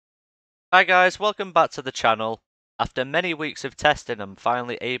Hi guys, welcome back to the channel. After many weeks of testing, I'm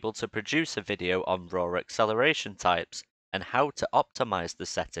finally able to produce a video on raw acceleration types and how to optimize the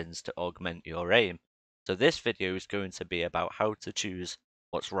settings to augment your aim. So this video is going to be about how to choose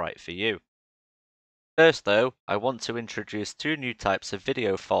what's right for you. First though, I want to introduce two new types of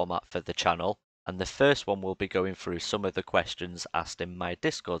video format for the channel, and the first one will be going through some of the questions asked in my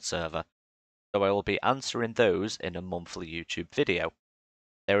Discord server. So I will be answering those in a monthly YouTube video.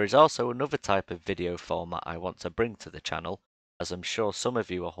 There is also another type of video format I want to bring to the channel, as I'm sure some of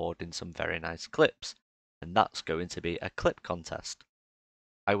you are hoarding some very nice clips, and that's going to be a clip contest.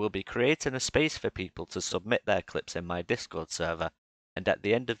 I will be creating a space for people to submit their clips in my Discord server, and at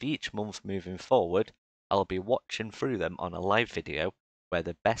the end of each month moving forward, I'll be watching through them on a live video where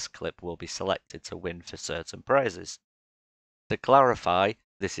the best clip will be selected to win for certain prizes. To clarify,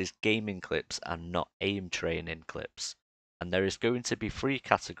 this is gaming clips and not aim training clips. And there is going to be three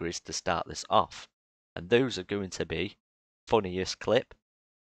categories to start this off. And those are going to be funniest clip,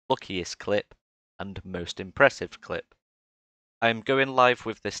 luckiest clip, and most impressive clip. I am going live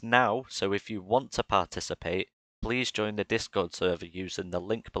with this now, so if you want to participate, please join the Discord server using the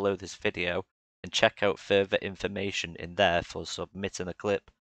link below this video and check out further information in there for submitting a clip,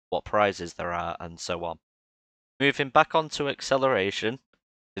 what prizes there are, and so on. Moving back onto acceleration,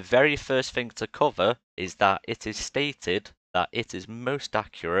 the very first thing to cover is that it is stated that it is most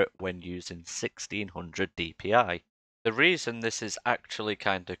accurate when using 1600 dpi. The reason this is actually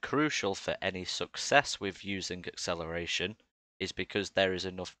kinda crucial for any success with using acceleration is because there is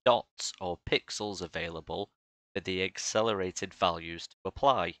enough dots or pixels available for the accelerated values to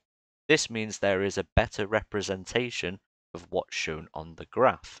apply. This means there is a better representation of what's shown on the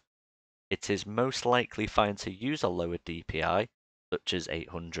graph. It is most likely fine to use a lower DPI, such as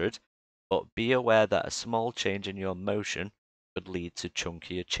 800, but be aware that a small change in your motion could lead to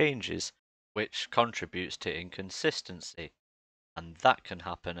chunkier changes, which contributes to inconsistency, and that can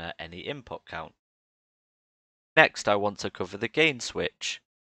happen at any input count. Next, I want to cover the gain switch.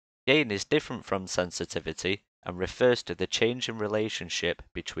 Gain is different from sensitivity and refers to the change in relationship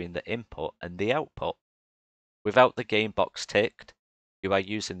between the input and the output. Without the gain box ticked, you are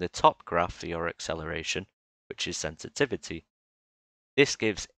using the top graph for your acceleration, which is sensitivity. This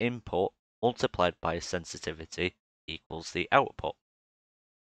gives input multiplied by sensitivity equals the output.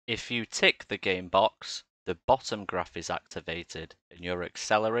 If you tick the gain box, the bottom graph is activated and your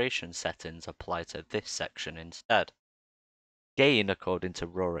acceleration settings apply to this section instead. Gain, according to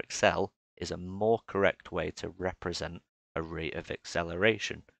raw accel, is a more correct way to represent a rate of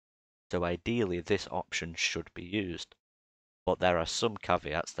acceleration, so ideally this option should be used. But there are some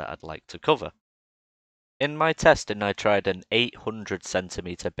caveats that I'd like to cover. In my testing, I tried an 800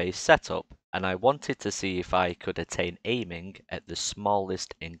 centimeter base setup, and I wanted to see if I could attain aiming at the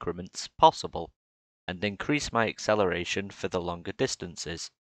smallest increments possible, and increase my acceleration for the longer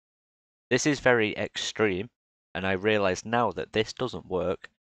distances. This is very extreme, and I realize now that this doesn't work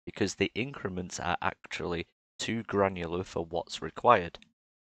because the increments are actually too granular for what's required.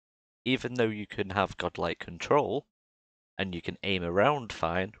 Even though you can have godlike control, and you can aim around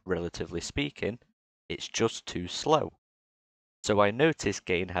fine, relatively speaking, it's just too slow. So I noticed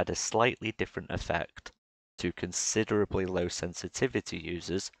gain had a slightly different effect to considerably low sensitivity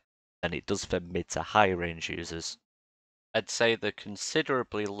users than it does for mid to high range users. I'd say the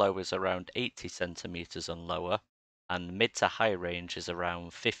considerably low is around 80 centimeters and lower, and mid to high range is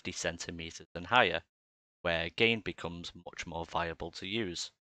around 50 centimeters and higher, where gain becomes much more viable to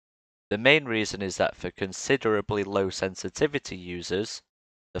use. The main reason is that for considerably low sensitivity users,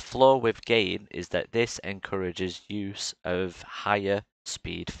 the flaw with gain is that this encourages use of higher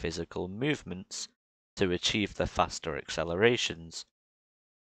speed physical movements to achieve the faster accelerations.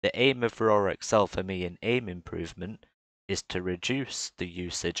 The aim of raw accel for me in aim improvement is to reduce the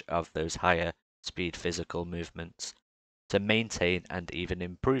usage of those higher speed physical movements to maintain and even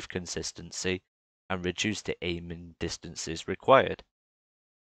improve consistency and reduce the aiming distances required.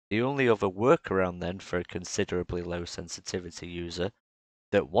 The only other workaround then for a considerably low sensitivity user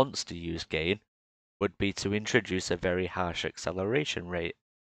that wants to use gain would be to introduce a very harsh acceleration rate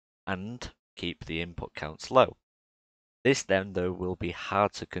and keep the input counts low. This then though will be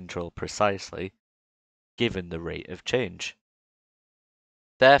hard to control precisely given the rate of change.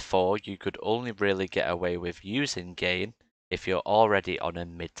 Therefore, you could only really get away with using gain if you're already on a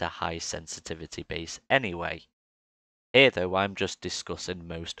mid to high sensitivity base anyway. Here though, I'm just discussing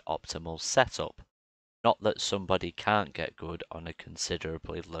most optimal setup, not that somebody can't get good on a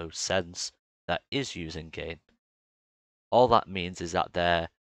considerably low sense that is using gain. All that means is that they're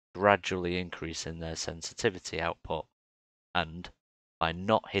gradually increasing their sensitivity output, and by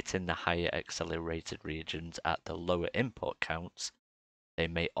not hitting the higher accelerated regions at the lower input counts, they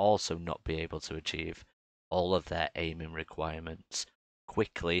may also not be able to achieve all of their aiming requirements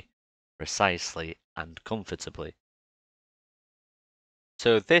quickly, precisely, and comfortably.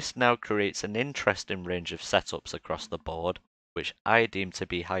 So this now creates an interesting range of setups across the board, which I deem to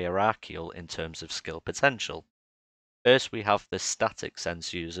be hierarchical in terms of skill potential. First, we have the static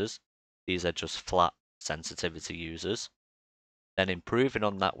sense users. These are just flat sensitivity users. Then improving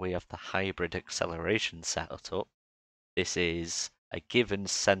on that, we have the hybrid acceleration setup. This is a given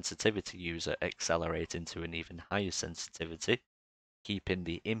sensitivity user accelerating to an even higher sensitivity, keeping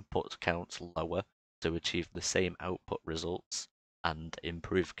the input counts lower to achieve the same output results and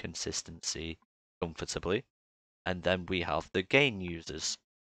improve consistency comfortably. And then we have the gain users.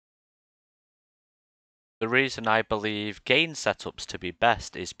 The reason I believe gain setups to be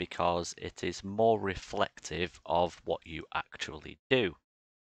best is because it is more reflective of what you actually do.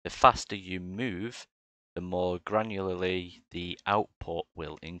 The faster you move, the more granularly the output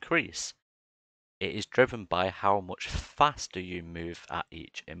will increase. It is driven by how much faster you move at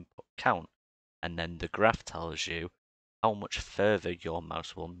each input count, and then the graph tells you how much further your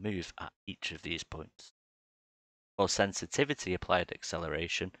mouse will move at each of these points. For sensitivity applied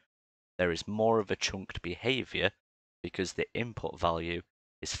acceleration, there is more of a chunked behavior because the input value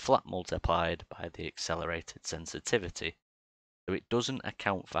is flat multiplied by the accelerated sensitivity, so it doesn't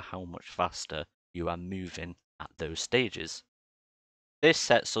account for how much faster you are moving at those stages. This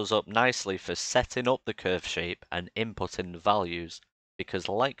sets us up nicely for setting up the curve shape and inputting the values, because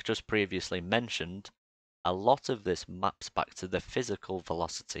like just previously mentioned, a lot of this maps back to the physical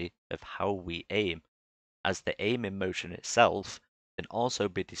velocity of how we aim, as the aiming motion itself can also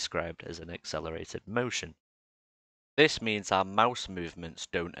be described as an accelerated motion. This means our mouse movements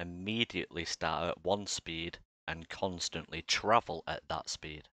don't immediately start at one speed and constantly travel at that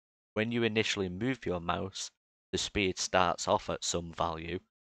speed. When you initially move your mouse, the speed starts off at some value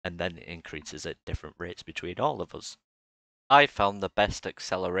and then it increases at different rates between all of us. I found the best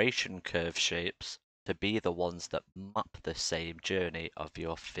acceleration curve shapes to be the ones that map the same journey of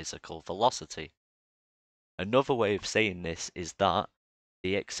your physical velocity. Another way of saying this is that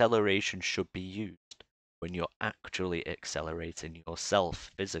the acceleration should be used when you're actually accelerating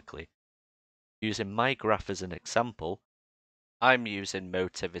yourself physically. Using my graph as an example, I'm using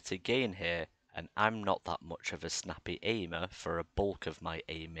Motivity gain here, and I'm not that much of a snappy aimer for a bulk of my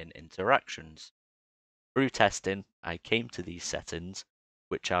aiming interactions. Through testing, I came to these settings,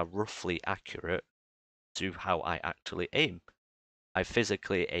 which are roughly accurate to how I actually aim. I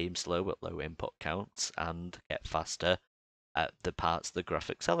physically aim slow at low input counts and get faster at the parts the graph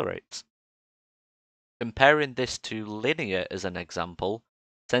accelerates. Comparing this to linear as an example,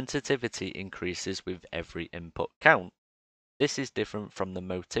 sensitivity increases with every input count. This is different from the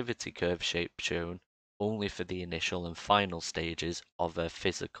motivity curve shape shown only for the initial and final stages of a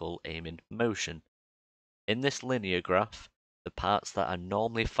physical aiming motion. In this linear graph, the parts that are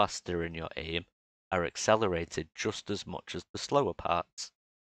normally faster in your aim are accelerated just as much as the slower parts.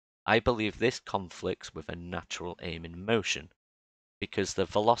 I believe this conflicts with a natural aiming motion, because the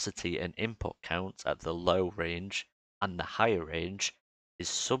velocity and input count at the low range and the higher range is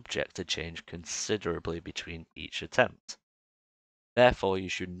subject to change considerably between each attempt. Therefore, you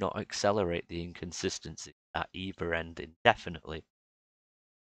should not accelerate the inconsistency at either end indefinitely.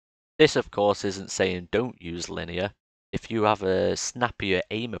 This, of course, isn't saying don't use linear. If you have a snappier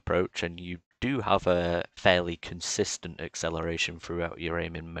aim approach and you do have a fairly consistent acceleration throughout your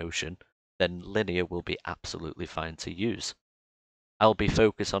aiming motion, then linear will be absolutely fine to use. I'll be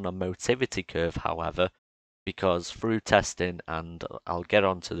focused on a motivity curve, however, because through testing, and I'll get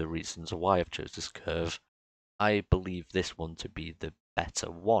on to the reasons why I've chose this curve, I believe this one to be the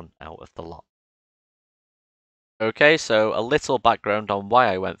better one out of the lot. Okay, so a little background on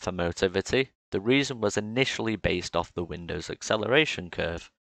why I went for motivity. The reason was initially based off the Windows acceleration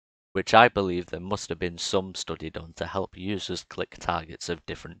curve, which I believe there must have been some study done to help users click targets of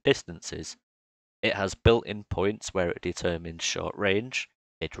different distances. It has built-in points where it determines short range,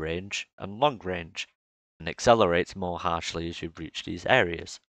 mid-range, and long range, and accelerates more harshly as you reach these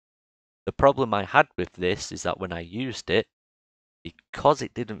areas. The problem I had with this is that when I used it, because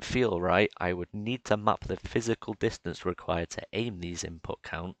it didn't feel right, I would need to map the physical distance required to aim these input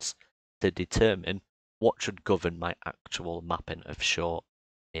counts to determine what should govern my actual mapping of short,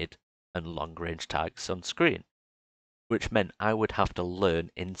 mid, and long range targets on screen, which meant I would have to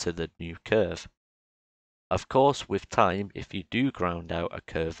learn into the new curve. Of course, with time, if you do ground out a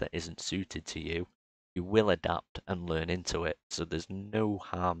curve that isn't suited to you, you will adapt and learn into it, so there's no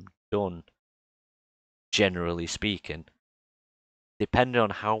harm done, generally speaking. Depending on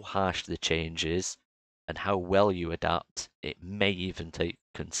how harsh the change is and how well you adapt, it may even take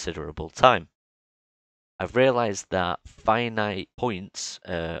considerable time. I've realized that finite points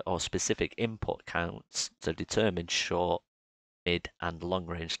or specific input counts to determine short, mid, and long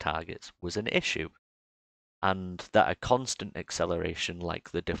range targets was an issue, and that a constant acceleration like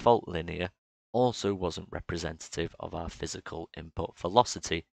the default linear also wasn't representative of our physical input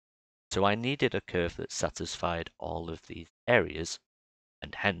velocity. So I needed a curve that satisfied all of these areas,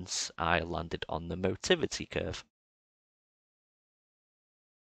 and hence I landed on the Motivity curve.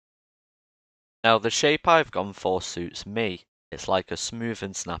 Now the shape I've gone for suits me. It's like a smooth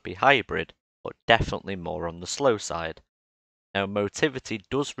and snappy hybrid, but definitely more on the slow side. Now Motivity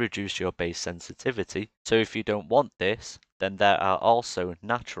does reduce your base sensitivity, so if you don't want this, then there are also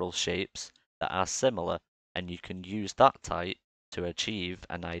natural shapes that are similar, and you can use that type to achieve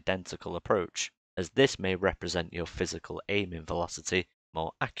an identical approach, as this may represent your physical aiming velocity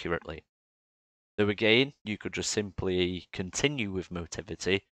more accurately. So again, you could just simply continue with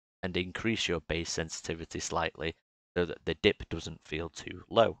Motivity and increase your base sensitivity slightly so that the dip doesn't feel too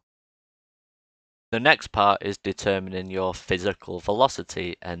low. The next part is determining your physical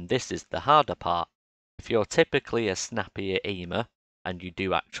velocity, and this is the harder part. If you're typically a snappier aimer, and you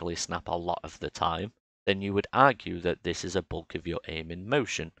do actually snap a lot of the time, then you would argue that this is a bulk of your aim in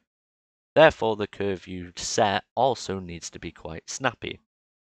motion. Therefore, the curve you set also needs to be quite snappy.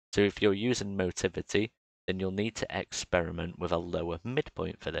 So if you're using Motivity, then you'll need to experiment with a lower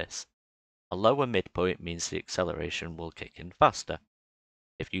midpoint for this. A lower midpoint means the acceleration will kick in faster.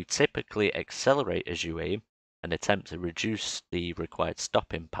 If you typically accelerate as you aim and attempt to reduce the required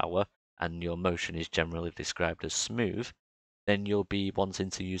stopping power, and your motion is generally described as smooth, then you'll be wanting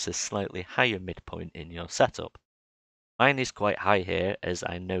to use a slightly higher midpoint in your setup. Mine is quite high here, as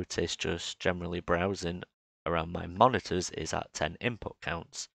I notice just generally browsing around my monitors is at 10 input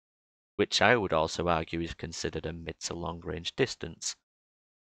counts, which I would also argue is considered a mid to long range distance.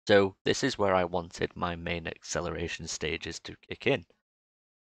 So this is where I wanted my main acceleration stages to kick in.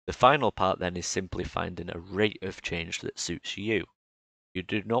 The final part then is simply finding a rate of change that suits you. You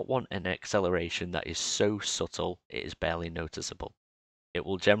do not want an acceleration that is so subtle it is barely noticeable. It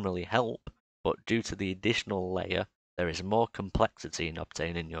will generally help, but due to the additional layer, there is more complexity in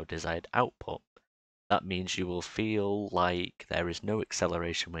obtaining your desired output. That means you will feel like there is no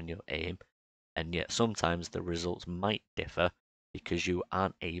acceleration when you aim, and yet sometimes the results might differ because you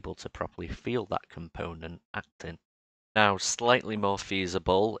aren't able to properly feel that component acting. Now, slightly more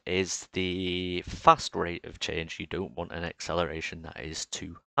feasible is the fast rate of change. You don't want an acceleration that is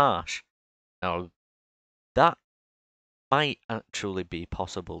too harsh. Now, that might actually be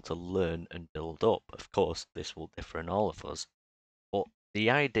possible to learn and build up. Of course, this will differ in all of us. But the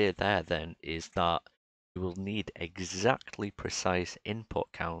idea there then is that you will need exactly precise input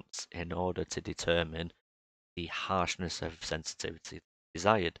counts in order to determine the harshness of sensitivity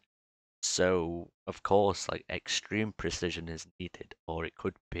desired. So, of course, like extreme precision is needed, or it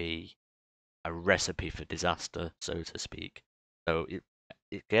could be a recipe for disaster, so to speak. So,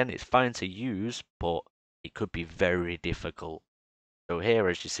 again, it's fine to use, but it could be very difficult. So here,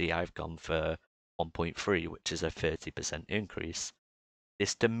 as you see, I've gone for 1.3, which is a 30% increase.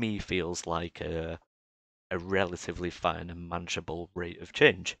 This to me feels like a relatively fine and manageable rate of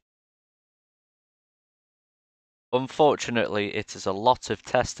change. Unfortunately, it is a lot of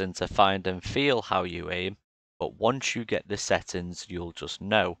testing to find and feel how you aim, but once you get the settings, you'll just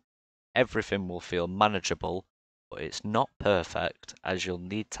know. Everything will feel manageable, but it's not perfect, as you'll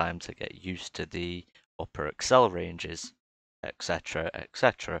need time to get used to the upper accel ranges, etc,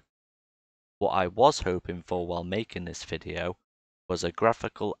 etc. What I was hoping for while making this video was a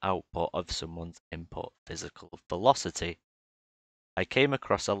graphical output of someone's input physical velocity. I came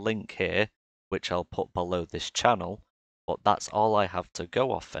across a link here, which I'll put below this channel, but that's all I have to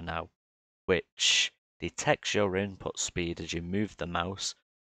go off for now, which detects your input speed as you move the mouse,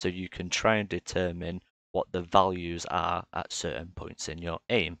 so you can try and determine what the values are at certain points in your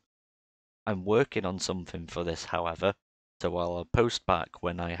aim. I'm working on something for this, however, so I'll post back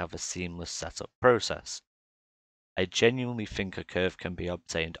when I have a seamless setup process. I genuinely think a curve can be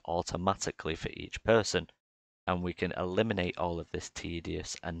obtained automatically for each person, and we can eliminate all of this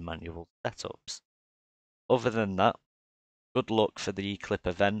tedious and manual setups. Other than that, good luck for the clip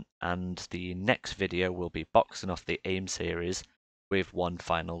event, and the next video will be boxing off the AIM series with one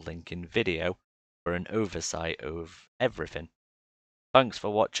final link in video for an oversight of everything. Thanks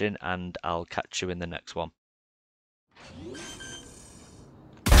for watching, and I'll catch you in the next one.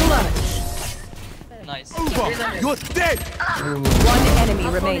 Nice. You're dead! One enemy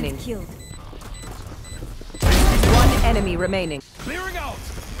remaining. One enemy remaining. Clearing out.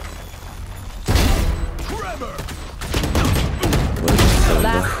 Tremor.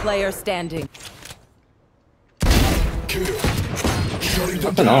 Last player standing. Kill. Shutting them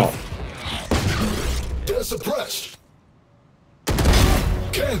Nothing down. off. They're suppressed.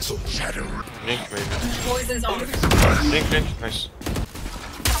 Cancel. Shadow. Blink, maybe. Poison's on. Blink, blink. Nice.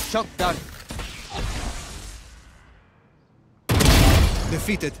 Shot down.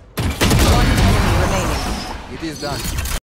 Defeated. One enemy remaining. It is done.